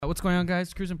What's going on,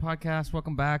 guys? Cruising Podcast.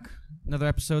 Welcome back. Another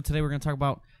episode. Today we're going to talk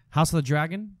about House of the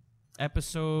Dragon,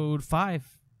 episode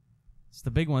 5. It's the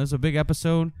big one. This is a big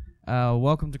episode.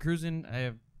 Welcome to Cruising.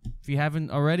 If you haven't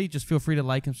already, just feel free to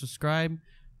like and subscribe.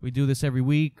 We do this every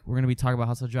week. We're going to be talking about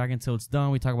House of the Dragon until it's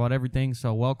done. We talk about everything.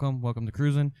 So welcome to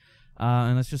Cruising.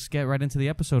 And let's just get right into the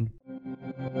episode.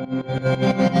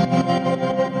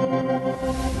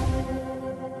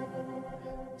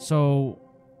 So,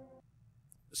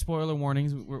 spoiler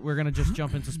warnings. We're going to just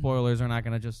jump into spoilers. We're not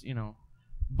going to just,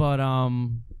 But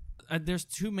there's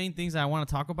two main things that I want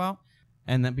to talk about.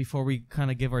 And then before we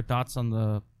kind of give our thoughts on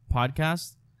the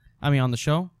podcast, on the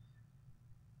show.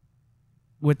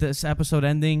 With this episode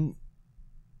ending,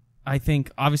 I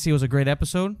think obviously it was a great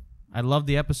episode. I loved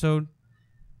the episode.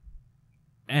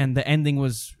 And the ending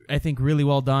was, I think, really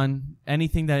well done.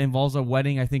 Anything that involves a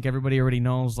wedding, I think everybody already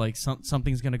knows, like,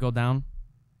 something's going to go down.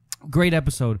 Great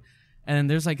episode. And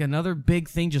there's, like, another big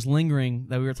thing just lingering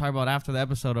that we were talking about after the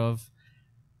episode of,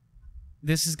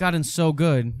 this has gotten so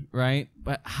good, right?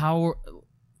 But how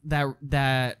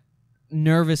that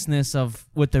nervousness of,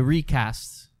 with the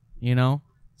recast,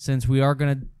 since we are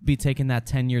going to be taking that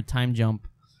 10-year time jump.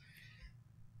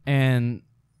 And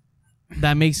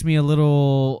that makes me I'm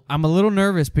a little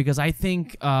nervous because I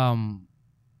think,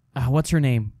 what's her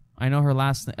name? I know her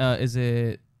last, is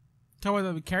it? Talk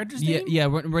about the character's name? Yeah,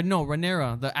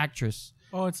 Rhaenyra, the actress.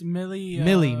 Oh, it's Millie.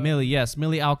 Millie, yes,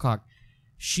 Millie Alcock.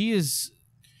 She is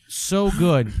so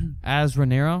good as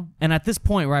Rhaenyra. And at this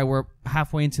point, right, we're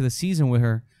halfway into the season with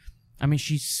her.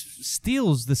 She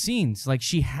steals the scenes. Like,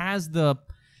 she has and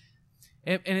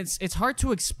it's hard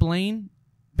to explain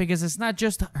because it's not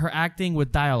just her acting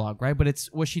with dialogue, right? But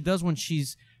it's what she does when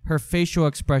her facial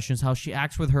expressions, how she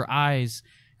acts with her eyes,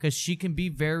 because she can be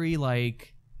very,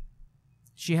 like,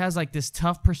 she has, like, this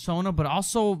tough persona, but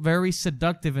also very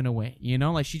seductive in a way,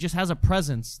 Like, she just has a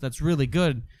presence that's really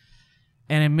good.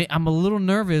 And I'm a little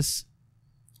nervous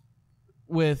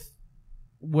with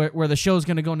where the show's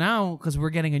going to go now because we're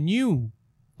getting a new,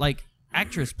 like,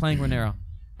 actress playing Rhaenyra.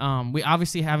 We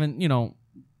obviously haven't,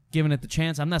 given it the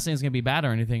chance. I'm not saying it's going to be bad or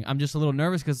anything. I'm just a little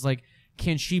nervous because, like,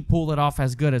 can she pull it off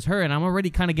as good as her? And I'm already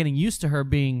kind of getting used to her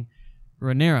being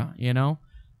Rhaenyra,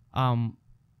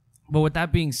 But with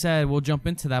that being said, we'll jump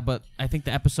into that. But I think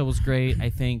the episode was great. I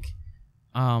think,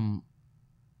 I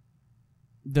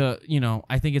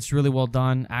think it's really well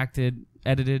done, acted,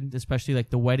 edited, especially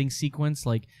like the wedding sequence.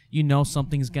 Like,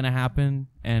 something's gonna happen,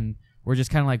 and we're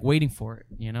just kind of like waiting for it,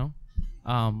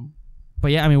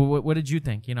 But yeah, what did you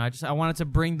think? I wanted to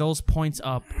bring those points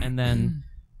up, and then.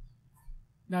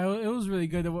 No, it was really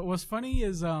good. What's funny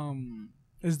is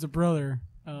the brother,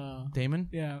 Daemon.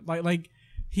 Yeah, like.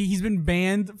 He's been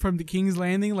banned from the King's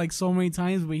Landing like so many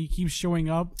times, but he keeps showing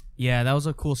up. Yeah, that was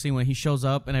a cool scene when he shows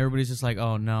up and everybody's just like,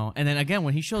 "Oh no!" And then again,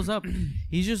 when he shows up,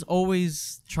 he's just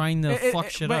always trying to fuck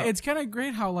shit up. But it's kind of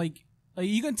great how like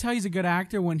you can tell he's a good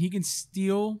actor when he can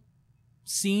steal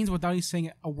scenes without you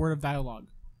saying a word of dialogue.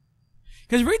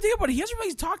 Because really think about it, he hasn't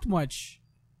really talked much.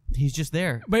 He's just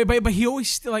there. But he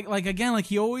always still like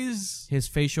he always his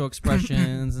facial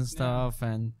expressions and stuff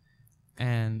and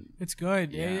it's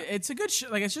good. Yeah. It's a good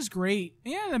like it's just great.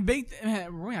 Yeah, the big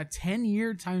we're a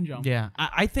 10-year time jump. Yeah,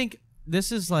 I think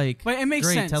this is like but it makes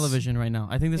great sense. Television right now.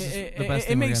 I think this is the best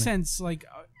thing. It makes sense. Like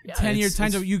 10-year time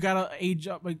jump, you gotta age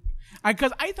up. Like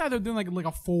because I thought they were doing like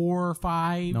a 4 or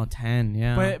 5. No, 10.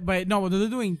 Yeah. But no, they're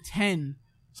doing 10.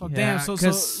 So damn.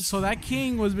 So that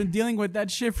king was been dealing with that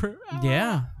shit for.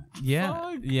 Yeah.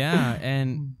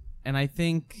 And I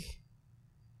think,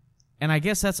 and I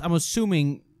guess I'm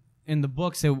assuming. In the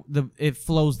books, it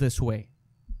flows this way,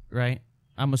 right?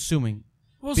 I'm assuming.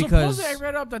 Well, supposedly I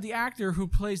read up that the actor who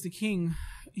plays the king,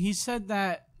 he said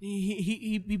that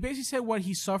he basically said what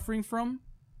he's suffering from,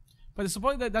 but it's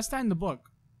supposedly that's not in the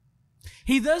book.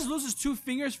 He does lose his 2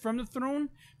 fingers from the throne,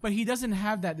 but he doesn't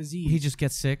have that disease. He just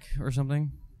gets sick or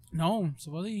something? No,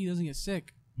 supposedly he doesn't get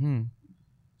sick.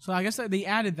 So I guess they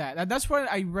added that. That's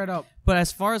what I read up. But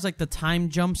as far as like the time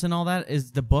jumps and all that,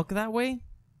 is the book that way?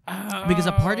 Because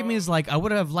a part of me is like, I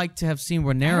would have liked to have seen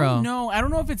Rhaenyra. I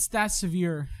don't know if it's that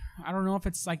severe. I don't know if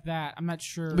it's like that. I'm not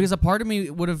sure. Because a part of me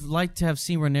would have liked to have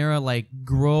seen Rhaenyra like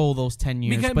grow those 10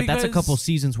 years. But that's a couple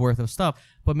seasons worth of stuff.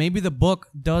 But maybe the book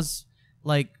does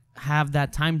like have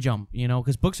that time jump,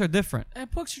 because books are different.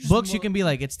 Books you can be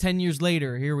like, it's 10 years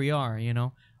later, here we are,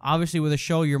 Obviously with a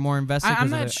show, you're more invested because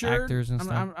of the actors and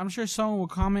stuff. I'm sure someone will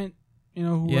comment,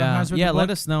 who has read the book. Let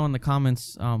us know in the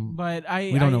comments. But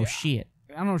we don't know shit.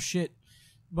 I don't know shit.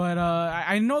 But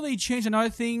I know they changed another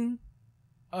thing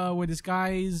with this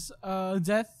guy's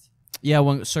death. Yeah,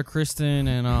 when Sir Kristen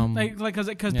and like because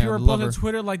people are posting on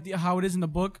Twitter like how it is in the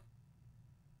book.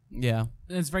 Yeah.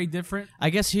 It's very different. I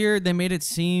guess here they made it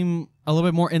seem a little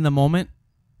bit more in the moment,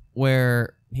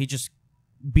 where he just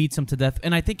beats him to death,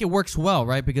 and I think it works well,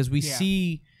 right? Because we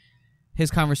see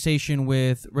his conversation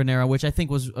with Rhaenyra, which I think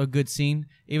was a good scene,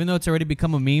 even though it's already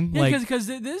become a meme. Yeah, like, because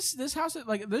this house,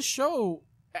 like this show,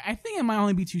 I think it might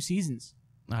only be 2 seasons.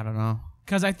 I don't know.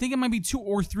 Because I think it might be 2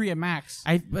 or 3 at max.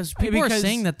 People are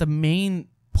saying that the main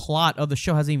plot of the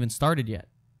show hasn't even started yet.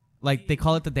 Like, they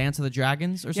call it the Dance of the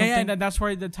Dragons or something. Yeah, that's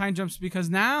why the time jumps, because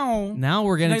now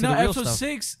we're getting to the real episode stuff.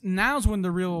 6, now's when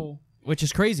the real... Which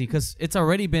is crazy, because it's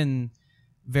already been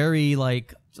very,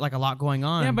 like a lot going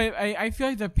on. Yeah, but I feel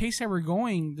like the pace that we're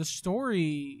going, the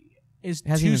story is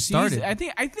hasn't 2 even seasons.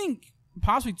 started. I think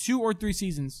possibly 2 or 3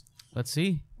 seasons. Let's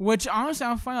see. Which, honestly,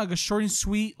 I find like a short and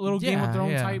sweet little Game of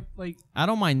Thrones type. Like, I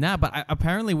don't mind that, but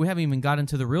apparently we haven't even gotten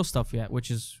to the real stuff yet, which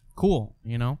is cool,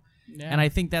 you know? yeah. And I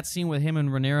think that scene with him and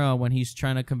Rhaenyra when he's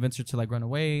trying to convince her to like run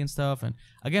away and stuff, and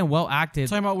again, well acted.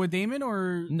 Talking about with Damon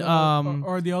or the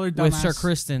other dumbass? With Sir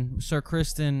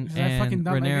Criston That and fucking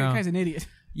dumb. Like, Rhaenyra. that guy's an idiot.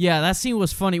 Yeah, that scene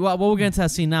was funny. Well, we'll get into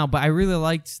that scene now, but I really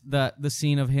liked the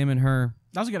scene of him and her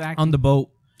That was a good acting. on the boat.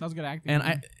 That was good acting.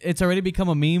 And it's already become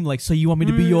a meme. Like, so you want me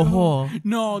to be your whore?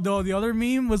 No, the other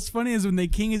meme was funny is when the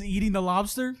king is eating the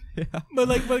lobster. Yeah. But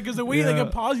because the way he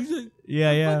like pauses, he's like, yeah.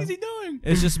 What the fuck is he doing?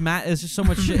 It's just It's just so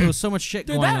much shit. It was so much shit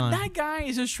Dude, going on. That guy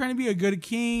is just trying to be a good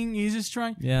king. He's just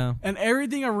trying. Yeah. And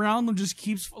everything around him just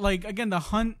keeps like again the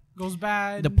hunt goes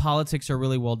bad. The politics are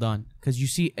really well done because you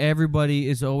see everybody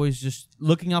is always just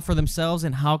looking out for themselves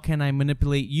and how can I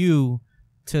manipulate you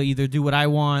to either do what I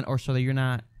want or so that you're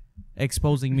not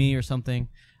exposing me or something.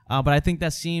 But I think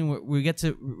that scene where we get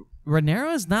to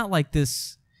Rhaenyra is not like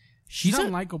this. She's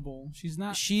not likable. She's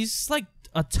not. She's like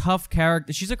a tough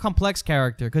character. She's a complex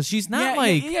character because she's not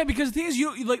because the thing is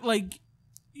you like.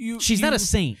 She's not a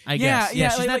saint, I guess. Yeah,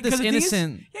 she's not this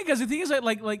innocent. Because the thing is,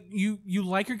 like you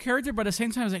like her character, but at the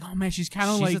same time, it's like, oh man, she's kind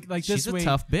of like this she's way. She's a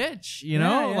tough bitch, you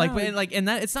know. And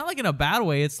that it's not like in a bad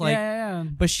way. It's like,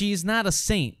 but she's not a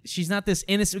saint. She's not this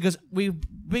innocent because we've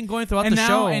been going throughout the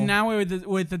show, and now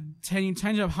with the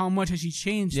tension of how much has she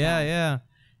changed? Yeah,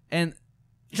 and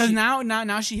because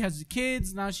now she has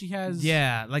kids. Now she has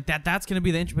like that's gonna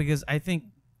be the intro because I think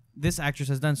this actress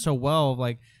has done so well,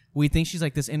 like. We think she's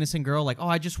like this innocent girl, like, oh,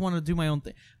 I just want to do my own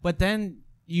thing. But then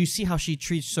you see how she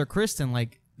treats Sir Criston,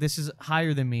 like, this is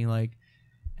higher than me, like.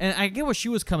 And I get where she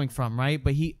was coming from, right?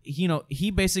 But he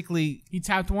basically he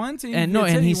tapped once,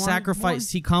 and he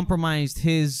sacrificed, he compromised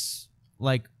his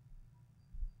like,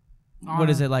 honor. What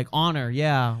is it like honor?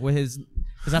 Yeah, with his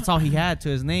because that's all he had to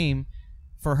his name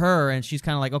for her, and she's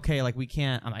kind of like, okay, like I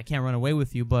can't run away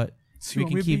with you, but we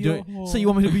can keep doing. So you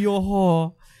want me to be your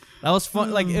whore? That was fun.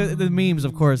 Like the memes,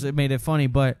 of course, it made it funny,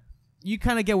 but you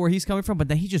kind of get where he's coming from. But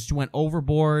then he just went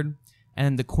overboard,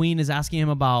 and the queen is asking him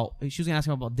about. She was gonna ask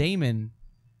him about Daemon,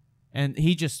 and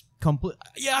he just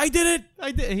yeah, I did it.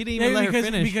 I did. He didn't even let her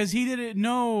finish because he didn't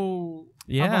know.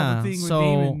 About the thing with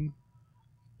Daemon.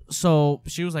 So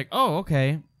she was like, "Oh,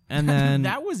 okay," and then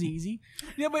that was easy.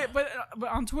 Yeah, but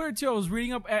on Twitter too, I was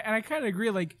reading up, and I kind of agree.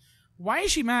 Like, why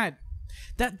is she mad?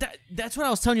 That's what I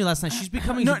was telling you last night. She's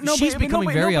becoming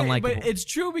very unlikable. But it's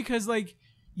true because like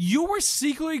you were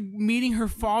secretly meeting her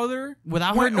father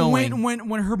without her knowing when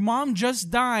her mom just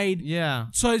died. Yeah.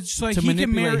 So he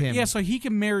can marry him. Yeah. So he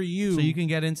can marry you. So you can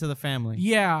get into the family.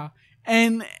 Yeah.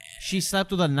 And she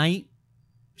slept with a knight.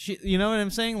 You know what I'm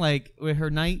saying? Like with her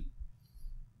knight.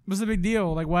 What's the big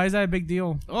deal? Like why is that a big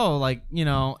deal? Oh, like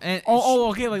and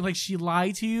okay. Like she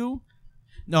lied to you.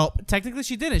 No, technically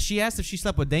she didn't. She asked if she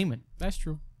slept with Daemon. That's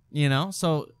true.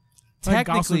 So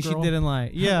technically she didn't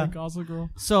lie. Yeah. Gossip Girl.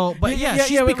 So, but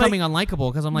she's becoming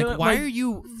unlikable because I'm like, why are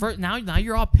you now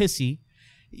you're all pissy.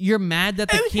 You're mad that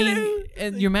the king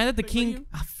and you're mad that the king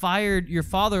fired your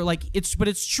father. Like but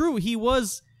it's true.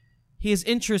 His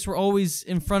interests were always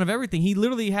in front of everything. He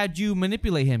literally had you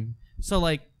manipulate him. So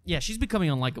like, yeah, she's becoming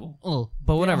unlikable. Oh,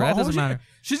 but whatever, that doesn't matter.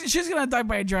 She's gonna die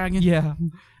by a dragon. Yeah,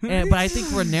 but I think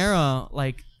Rhaenyra,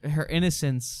 like her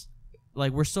innocence,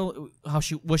 like what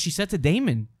she said to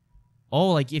Daemon. Oh,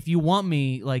 like if you want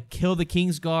me, like kill the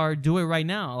Kingsguard, do it right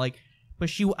now. Like,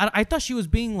 but I thought she was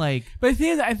being like. But the thing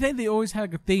is, I think they always had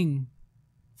like a thing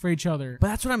for each other. But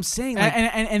that's what I'm saying. Like,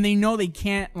 and they know they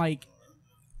can't like.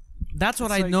 That's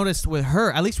what I noticed with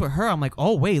her. At least with her, I'm like,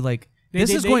 oh wait, like.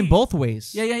 This is going both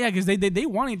ways. Yeah, because they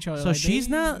want each other. So like she's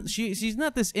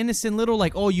not this innocent little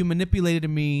like, oh, you manipulated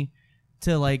me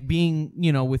to like being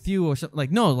with you or something.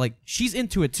 Like no, like she's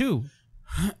into it too.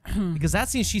 Because that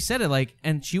scene she said it like,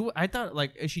 and I thought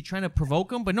like, is she trying to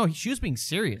provoke him? But no, she was being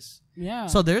serious. Yeah.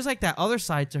 So there's like that other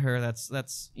side to her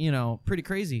that's pretty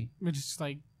crazy. Which is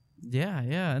like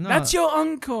Yeah. No, That's your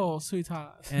uncle,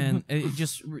 sweetheart. and it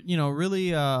just really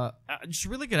just a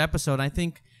really good episode. I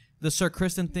think the Sir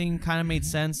Kristen thing kind of made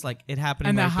sense, like it happening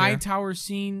and the right high there. tower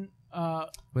scene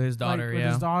With his daughter, with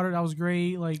his daughter, that was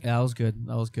great. Like, yeah, that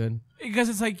was good. because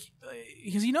it's like,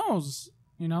 because he knows,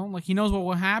 like he knows what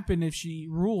will happen if she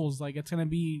rules. Like, it's gonna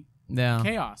be Yeah,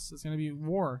 chaos. It's gonna be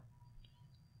war.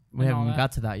 we and all haven't that.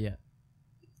 got to that yet.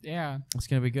 Yeah, It's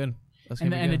gonna be good. That's and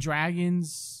gonna the, be and the good.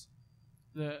 dragons,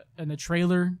 the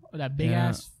trailer, that big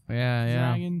ass. Yeah.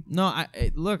 dragon. No,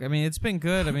 look. I mean, it's been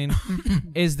good. I mean,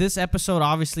 is this episode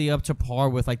obviously up to par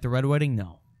with like the Red Wedding?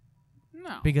 No,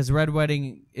 No, because Red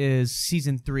Wedding is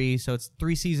season 3, so it's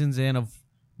 3 seasons in of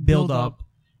build up,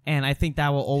 and I think that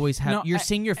will always have. No, you're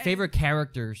seeing your favorite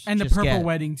characters, and the just purple get-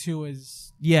 wedding too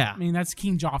is. Yeah, I mean, that's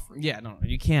King Joffrey. yeah. No,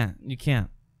 you can't,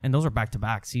 and those are back to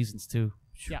back seasons too.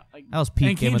 Yeah, like, That was peak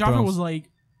and Game King of Joffrey Thrones. was like,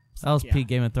 That was yeah. peak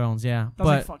Game of Thrones. Yeah, that was but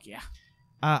like, fuck yeah.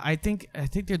 I think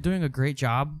they're doing a great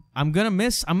job. I'm gonna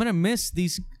miss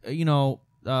these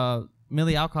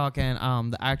Millie Alcock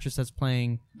and the actress that's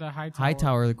playing The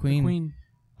Hightower, the Queen.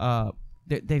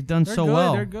 They've done They're so good,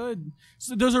 well, They're good.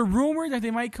 So there's a rumor that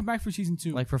they might come back for season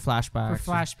 2, like for flashbacks.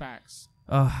 for flashbacks.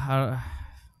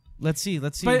 Let's see.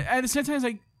 But at the same time, it's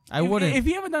like, I wouldn't. If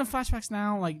you haven't done flashbacks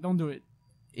now, like, don't do it.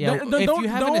 Yeah, Don't- if don't- you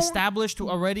haven't don't- established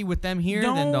already with them here,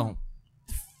 then don't.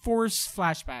 Force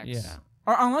flashbacks. Yeah.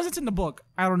 Or unless it's in the book,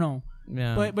 I don't know.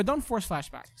 Yeah. But don't force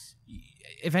flashbacks.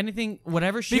 if anything,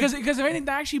 whatever shit. Because if anything,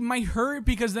 that actually might hurt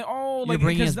because they you're like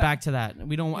bringing because us back to that.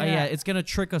 We don't. Yeah. Yeah, it's gonna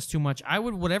trick us too much. I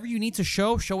would whatever you need to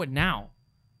show it now,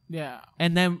 Yeah.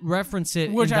 and then reference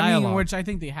it Which in I dialogue. mean, which I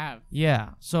think they have. Yeah.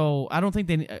 So I don't think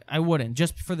I wouldn't,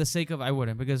 just for the sake of I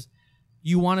wouldn't, because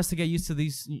you want us to get used to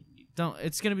these. Don't.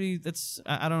 It's gonna be.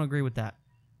 I don't agree with that.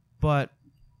 But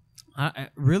I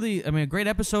really, a great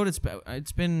episode. It's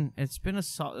been a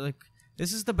solid. Like,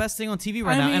 this is the best thing on TV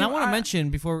right now. mean, And I want to mention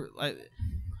before.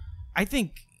 I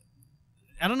think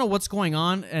I don't know what's going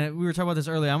on, and we were talking about this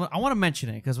earlier. I want to mention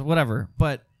it because whatever.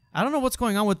 But I don't know what's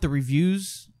going on with the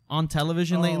reviews on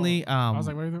television lately. I was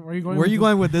like, where are you going? Where are you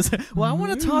going with this? Well, I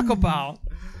want to talk about.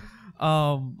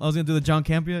 I was gonna do the John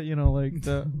Campia, like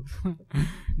the.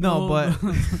 No, but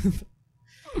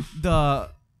the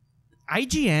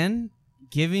IGN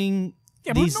giving.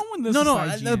 Yeah, these, but no one listens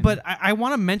to IGN. But I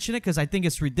want to mention it because I think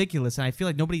it's ridiculous, and I feel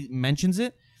like nobody mentions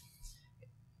it.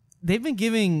 They've been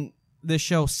giving this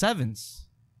show sevens.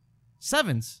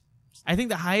 I think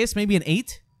the highest maybe an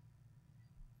 8.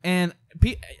 And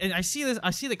I see this. I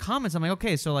see the comments. I'm like,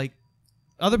 okay, so like,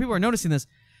 other people are noticing this.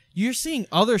 You're seeing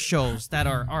other shows that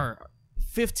are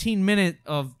 15-minute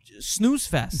of snooze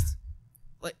fest,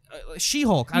 like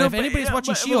She-Hulk. No, If but- anybody's yeah,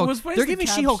 watching but She-Hulk, what's funny they're is the giving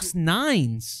caption- She-Hulk's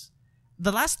 9s.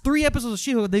 The last 3 episodes of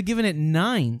She-Hulk, they've given it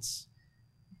 9s.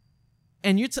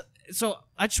 And so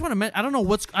I just want to. I don't know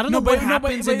what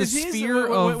happens in the sphere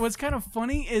of. What's kind of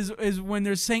funny is when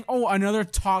they're saying, "Oh, another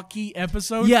talky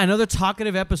episode." Yeah, another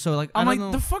talkative episode. Like I'm I like, don't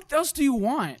know. the fuck else do you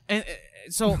want? And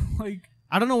so Like,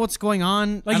 I don't know what's going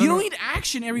on. like I you don't know- need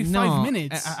action every No, 5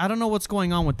 minutes. I don't know what's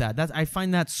going on with that. I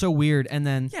find that so weird. And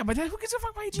then, yeah, but who gives a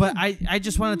fuck about IGN? but I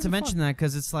just wanted to the mention that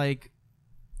because it's like,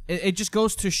 it just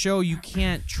goes to show you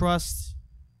can't trust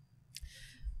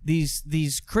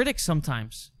these critics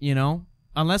sometimes,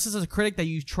 unless it's a critic that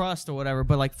you trust or whatever.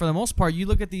 But like for the most part, you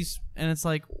look at these and it's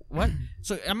like, what?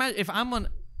 So if I'm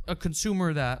a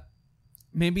consumer that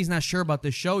maybe is not sure about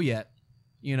this show yet,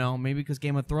 maybe because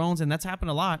Game of Thrones, and that's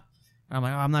happened a lot. I'm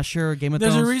like, I'm not sure. Game of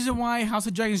There's Thrones. a reason why House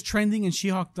of Dragons trending and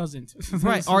She-Hulk doesn't.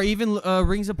 Right, or even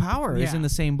Rings of Power is Yeah. in the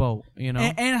same boat,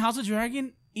 And House of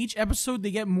Dragon, each episode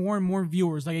they get more and more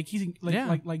viewers. Like it keeps,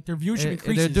 like their viewership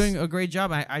increases. They're doing a great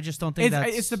job. I just don't think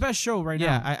It's the best show right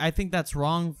yeah, now. I think that's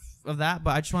wrong of that, but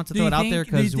I just want to Do throw you it out think- there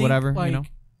do you because think, whatever, like,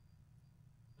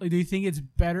 Like, do you think it's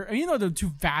better? They're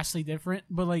two vastly different,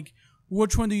 but like,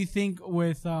 which one do you think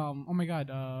with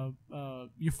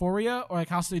Euphoria or like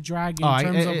House of the Dragon in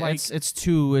terms of like? it's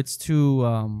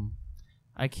too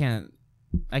I can't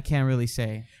really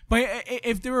say. But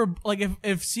if there were like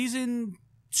if season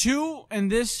 2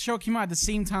 and this show came out at the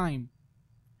same time,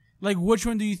 like which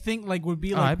one do you think like would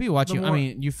be like? I'd be watching. the more-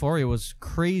 Euphoria was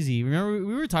crazy. Remember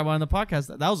we were talking about on the podcast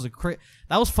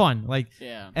that was fun. Like,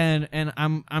 yeah. and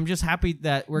I'm just happy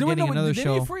that we're No, getting no, another did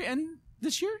show. Euphoria end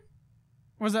this year?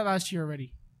 Or was that last year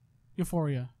already?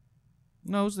 Euphoria.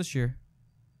 No, it was this year.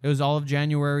 It was all of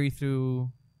January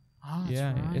through. Oh, that's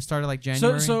Yeah, right. it started like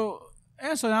January. So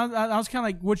now I was kind of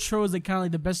like, which show is like kind of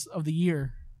like the best of the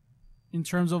year, in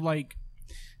terms of like.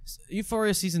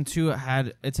 Euphoria season 2 it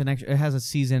has a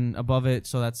season above it,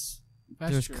 so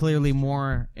there's True. clearly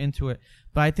more into it.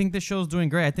 But I think the show's doing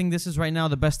great. I think this is right now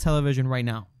the best television right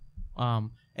now.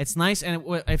 It's nice, and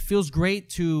it feels great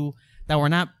that we're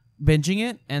not binging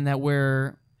it, and that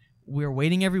we're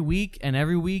waiting every week, and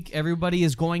every week everybody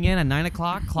is going in at 9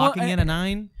 o'clock, clocking in at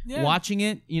 9, watching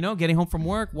it, getting home from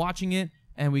work, watching it,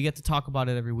 and we get to talk about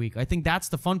it every week. I think that's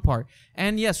the fun part.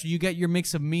 And yes, you get your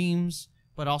mix of memes,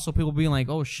 but also people being like,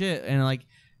 oh shit, and like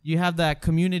you have that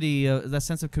community, that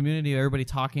sense of community, everybody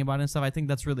talking about it and stuff. I think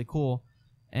that's really cool.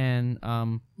 And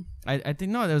I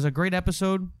think, no, it was a great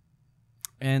episode.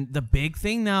 And the big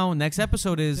thing now, next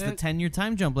episode is the 10-year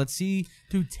time jump. Let's see,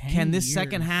 can this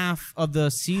second half of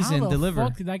the season deliver? How the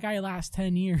fuck did that guy last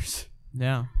 10 years?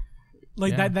 Yeah,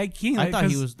 like that king. I thought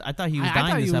he was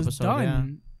dying this episode. Done, yeah.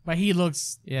 But he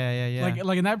looks. Yeah.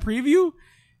 Like in that preview,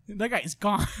 that guy is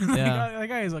gone. Yeah. that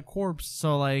guy is a corpse.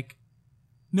 So like,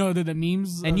 no, the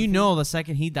memes. And the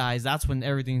second he dies, that's when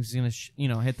everything's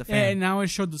gonna hit the fan. And now it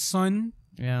showed the son.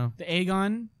 Yeah. The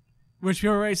Aegon. Which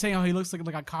people are already saying, oh, he looks like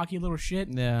a cocky little shit.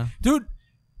 Yeah. Dude,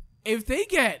 if they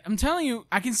get, I'm telling you,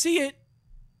 I can see it.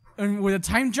 And with the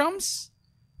time jumps,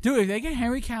 dude, if they get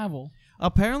Henry Cavill.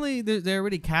 Apparently, they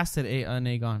already casted an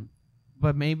Aegon.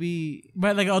 But maybe.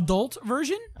 But like adult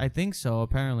version? I think so,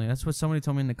 apparently. That's what somebody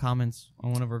told me in the comments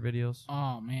on one of our videos.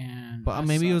 Oh, man. But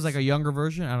maybe it was like a younger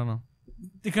version. I don't know.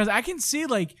 Because I can see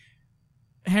like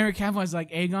Henry Cavill as like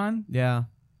Aegon. Yeah.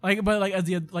 But as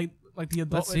the adult,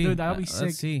 let's see. Dude, that'll be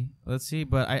sick. Let's see.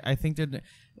 But I think that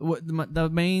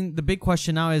the big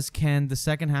question now is, can the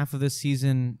second half of this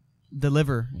season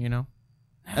deliver?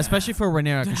 Especially for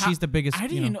Rhaenyra, because she's the biggest. I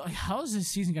didn't know. How is this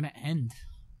season gonna end?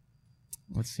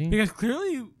 Let's see. Because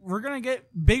clearly we're gonna get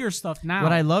bigger stuff now.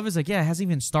 What I love is it hasn't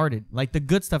even started. Like the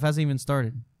good stuff hasn't even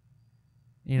started.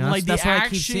 Like that's what I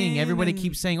keep seeing. Everybody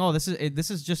keeps saying, "Oh, this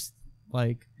is just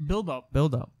like build up."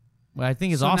 What I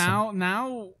think is awesome.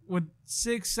 Now with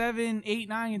 6, 7, 8,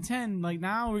 9, and 10, like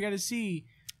now we got to see.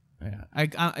 Yeah,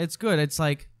 it's good. It's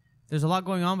like there's a lot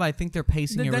going on, but I think they're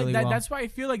pacing it really well. That's why I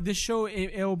feel like this show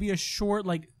it'll be a short,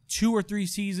 like 2 or 3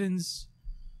 seasons.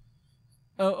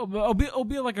 It'll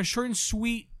be like a short and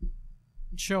sweet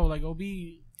show. Like it'll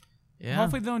be. Yeah.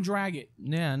 Hopefully they don't drag it.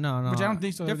 Yeah, no. Which I don't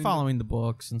think so. They're following the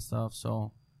books and stuff,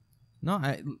 so no,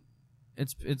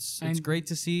 it's great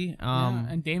to see.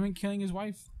 And Daemon killing his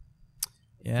wife.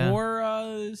 Yeah. For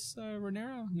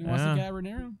Rhaenyra. He wants to get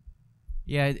Rhaenyra.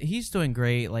 Yeah, he's doing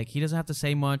great. Like, he doesn't have to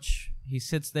say much. He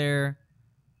sits there.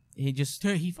 He just...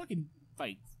 Dude, he fucking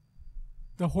fights.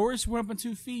 The horse went up on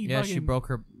 2 feet. Yeah, she broke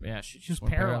her... Yeah, she was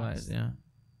paralyzed. Yeah.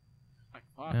 Like,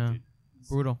 fuck, yeah. dude.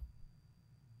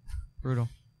 Brutal.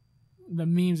 The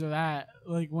memes of that.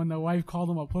 Like, when the wife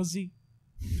called him a pussy.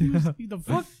 The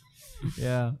fuck?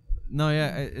 Yeah. No,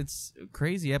 yeah, it's a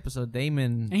crazy episode.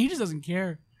 Daemon... And he just doesn't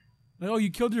care. Like, oh,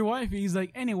 you killed your wife. And he's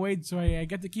like, anyway, so I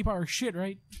get to keep our shit,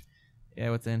 right?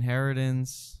 Yeah, with the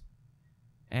inheritance.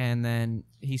 And then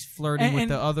he's flirting with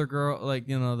the other girl, like,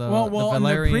 the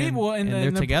Valyrian. And they're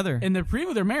together. In the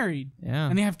preview, they're married. Yeah.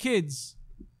 And they have kids.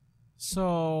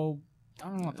 So, I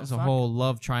don't know what the There's a whole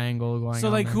love triangle going on. So,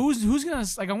 like, there. who's gonna,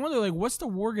 like, I wonder, like, what's the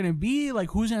war gonna be? Like,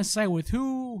 who's gonna side with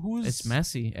who? It's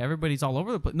messy. Everybody's all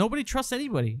over the place. Nobody trusts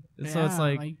anybody. Yeah, so it's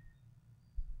like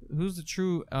who's the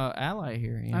true ally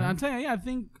here? I'm telling you, I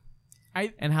think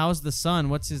And how's the son?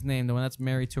 What's his name? The one that's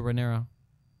married to Rhaenyra.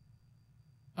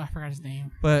 I forgot his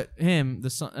name. But him, the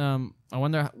son. I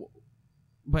wonder.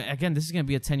 But again, this is gonna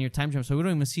be a 10-year time jump, so we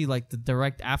don't even see like the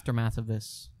direct aftermath of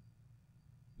this.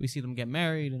 We see them get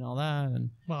married and all that, and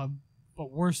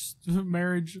but worse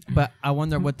marriage. But I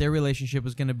wonder what their relationship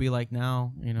is gonna be like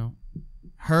now.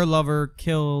 Her lover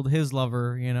killed his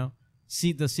lover.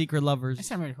 See the secret lovers.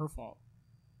 It's not really her fault.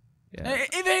 Yeah.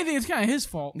 If anything, it's kind of his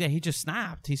fault. Yeah, he just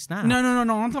snapped. He snapped. No. I'm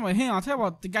talking about him. I'm talking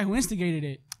about the guy who instigated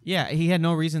it. Yeah, he had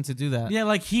no reason to do that. Yeah,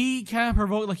 like he kind of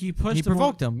provoked. Like he pushed. He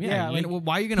provoked him. Yeah. like,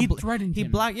 why are you gonna? He threatened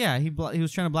him. He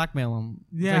was trying to blackmail him.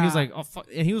 Yeah. So he was like, oh fuck,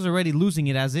 and he was already losing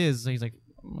it as is. So he's like,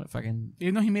 fucking.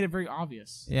 Even though he made it very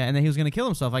obvious. Yeah, and then he was gonna kill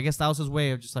himself. I guess that was his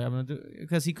way of just like, I'm gonna do,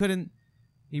 because he couldn't.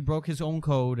 He broke his own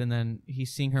code, and then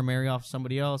he's seeing her marry off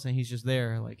somebody else, and he's just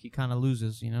there. Like he kind of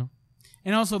loses, And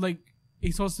also, like,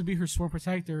 he's supposed to be her sworn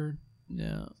protector.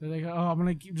 Yeah. So like, oh, I'm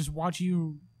gonna just watch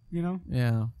you.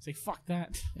 Yeah. Say fuck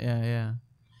that. Yeah.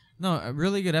 No, a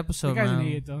really good episode. The guy's man. an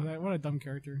idiot though. What a dumb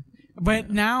character. But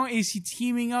now is he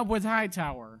teaming up with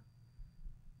Hightower?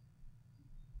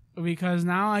 Because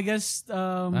now I guess I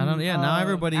don't. Yeah. Now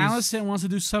everybody's. Alicent wants to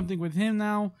do something with him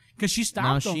now because she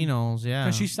stopped him. Now she knows. Yeah.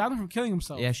 Because she stopped him from killing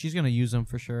himself. Yeah, she's gonna use him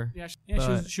for sure. Yeah.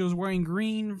 She was wearing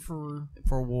green for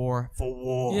war. For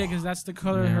war. Yeah, because that's the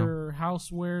color her house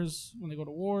wears when they go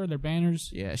to war. Their banners.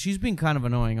 Yeah, she's been kind of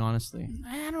annoying, honestly.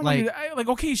 I don't know. Like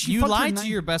okay, she you lied to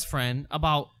your best friend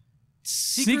about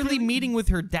secretly meeting with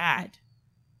her dad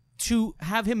to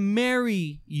have him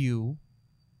marry you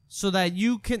so that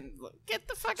you can get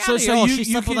the fuck out So- of so here. Oh, you- she you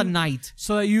slept with a can- knight.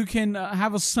 So that you can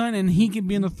have a son and he can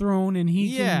be on the throne and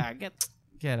he Yeah, can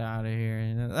get out of here.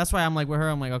 And that's why I'm like with her.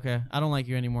 I'm like, okay, I don't like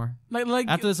you anymore. like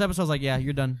After this episode, I was like, yeah,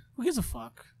 you're done. who gives a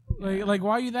fuck? Like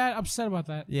why are you that upset about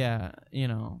that? Yeah, you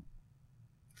know.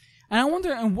 And I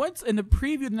wonder, and what's in the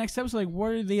preview, the next episode, like,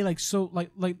 what are they like? So, like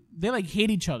they like hate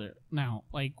each other now.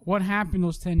 Like, what happened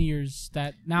those 10 years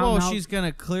that now? Well, now, she's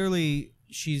gonna clearly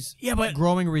she's Yeah, but-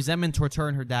 growing resentment towards her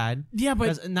and her dad. yeah, but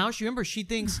Because now she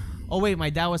thinks, oh wait, my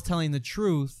dad was telling the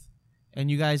truth,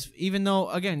 and you guys, even though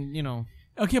again, you know,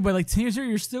 okay, but like 10 years later,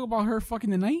 you're still about her fucking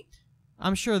the night.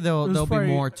 I'm sure It there'll was be probably-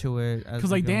 more to it. Because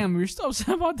like, damn, you're still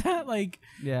upset about that. Like,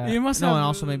 yeah. you must no, have- and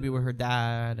also maybe with her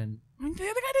dad, and I mean, the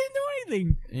other guy didn't do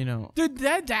anything. you know, Dude,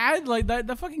 that dad, like that,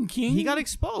 the fucking king. he got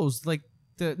exposed. Like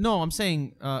I'm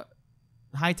saying,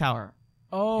 Hightower,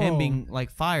 him being like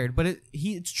fired, but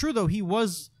it's true though. He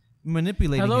was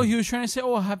manipulating. Hello, him. he was trying to say,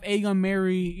 "Oh, have Aegon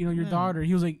marry, your Yeah. daughter."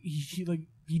 He was like,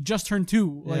 he just turned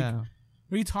 2. Like, yeah, what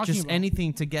are you talking just about?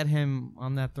 anything to get him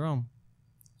on that throne.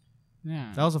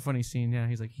 Yeah, That was a funny scene. Yeah,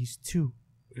 he's like, he's 2.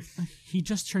 he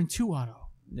just turned 2, Otto.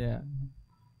 Yeah.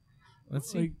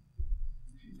 Let's see. Like,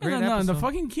 Great no, the episode.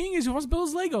 fucking king is he wants to build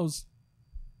his Legos.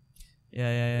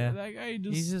 Yeah. That guy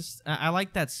just. He's just. I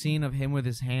like that scene of him with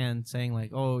his hand saying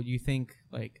like, "Oh, you think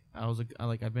like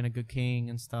I've been a good king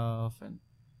and stuff, and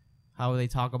how they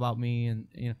talk about me, and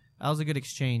that was a good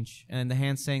exchange." And the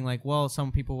hand saying like, "Well,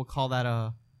 some people would call that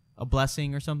a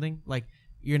blessing or something. Like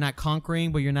you're not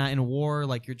conquering, but you're not in a war.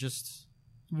 Like you're just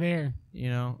there.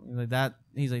 like that."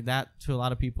 He's like that to a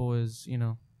lot of people is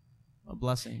a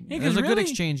blessing. Yeah, It was a 'cause good really-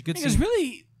 exchange. Good Because scene.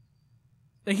 really,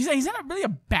 like he's not really a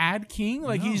bad king.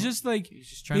 Like he's No. just like He's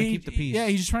just trying to keep the peace. Yeah,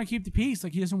 he's just trying to keep the peace.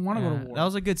 Like he doesn't want to go Yeah, to war. That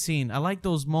was a good scene. I like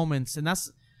those moments, and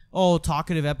that's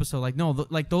talkative episode. Like no,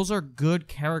 like those are good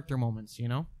character moments,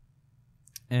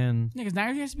 And yeah, because now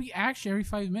there has to be action every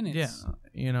 5 minutes.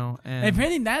 and And if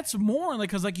anything, that's more like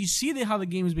because like you see how the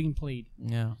game is being played.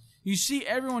 yeah. You see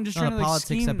everyone just No, trying the to like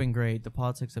politics have been great. The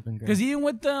politics have been great. because even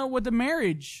with the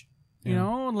marriage, you Yeah.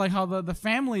 know, like how the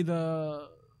family the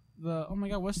oh my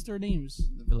god, what's their names?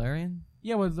 Valerian.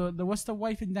 Yeah, with the what's the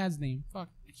wife and dad's name? Fuck,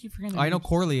 I keep forgetting. I know names.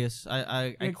 Corlius.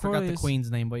 I forgot the Corlius.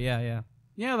 queen's name, but yeah.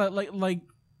 Yeah, like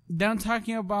them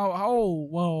talking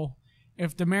about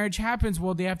if the marriage happens,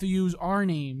 well, they have to use our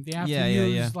name. They have Yeah, to yeah,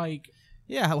 use yeah. like.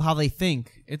 Yeah, how they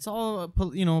think. It's all a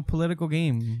political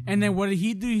game. And then what did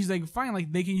he do? He's like, fine,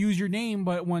 like they can use your name,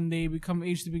 but when they become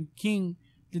age to be king,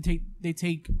 they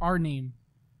take our name.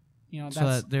 That's so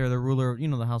that they're the ruler of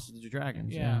the House of the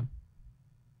Dragons. Yeah.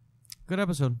 Good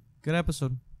episode.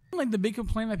 like the big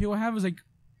complaint that people have is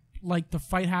like the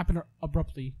fight happened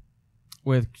abruptly.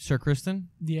 With Sir Kristen.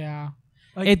 Yeah,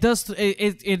 like It does.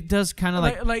 It does kind of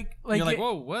like you're like, it,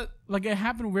 whoa, what? like it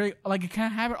happened very like it kind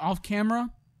of happened off camera,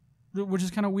 which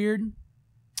is kind of weird.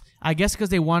 I guess because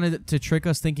they wanted to trick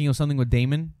us thinking it was something with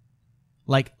Damon,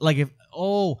 like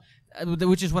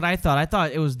which is what I thought. I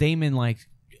thought it was Damon like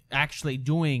actually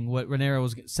doing what Rhaenyra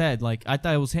was said. Like I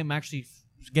thought it was him actually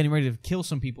getting ready to kill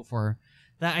some people for her.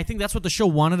 I think that's what the show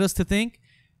wanted us to think,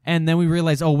 and then we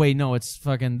realized, oh wait, no, it's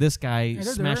fucking this guy Yeah,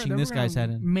 smashing they're this guy's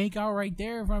head in. Make out right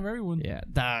there in front of everyone. Yeah,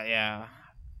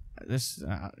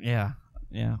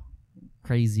 yeah,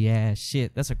 crazy ass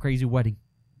shit. That's a crazy wedding.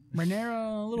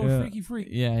 Rhaenyra, a little Yeah. freaky freak.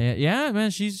 Yeah, man.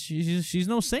 She's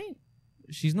no saint.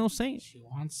 She's no saint. She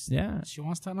wants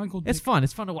that uncle. It's dick. fun.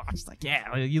 It's fun to watch. It's like,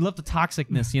 yeah, you love the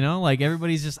toxicness, Like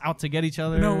everybody's just out to get each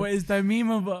other. No, is that meme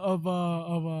of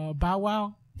Bow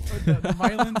Wow? The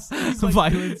violence. He's like,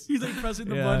 Violence. He's like pressing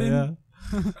the button.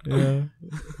 Yeah.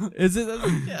 Is it?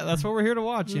 Yeah, that's what we're here to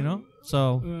watch,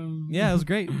 So yeah, it was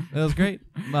great.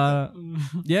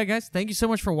 Yeah, guys, thank you so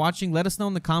much for watching. Let us know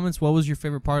in the comments what was your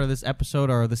favorite part of this episode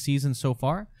or the season so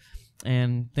far.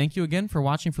 And thank you again for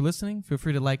watching, for listening. Feel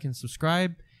free to like and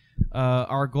subscribe.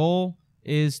 Our goal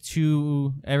is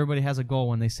everybody has a goal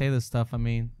when they say this stuff. I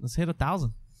mean, let's hit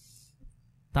 1,000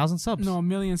 subs. No, 1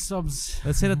 million subs.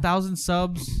 Let's hit 1,000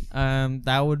 subs.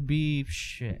 That would be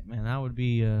shit, man. That would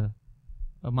be a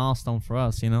milestone for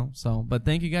us, So, but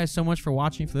thank you guys so much for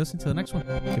watching, for listening to the next one.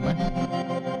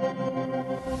 Goodbye.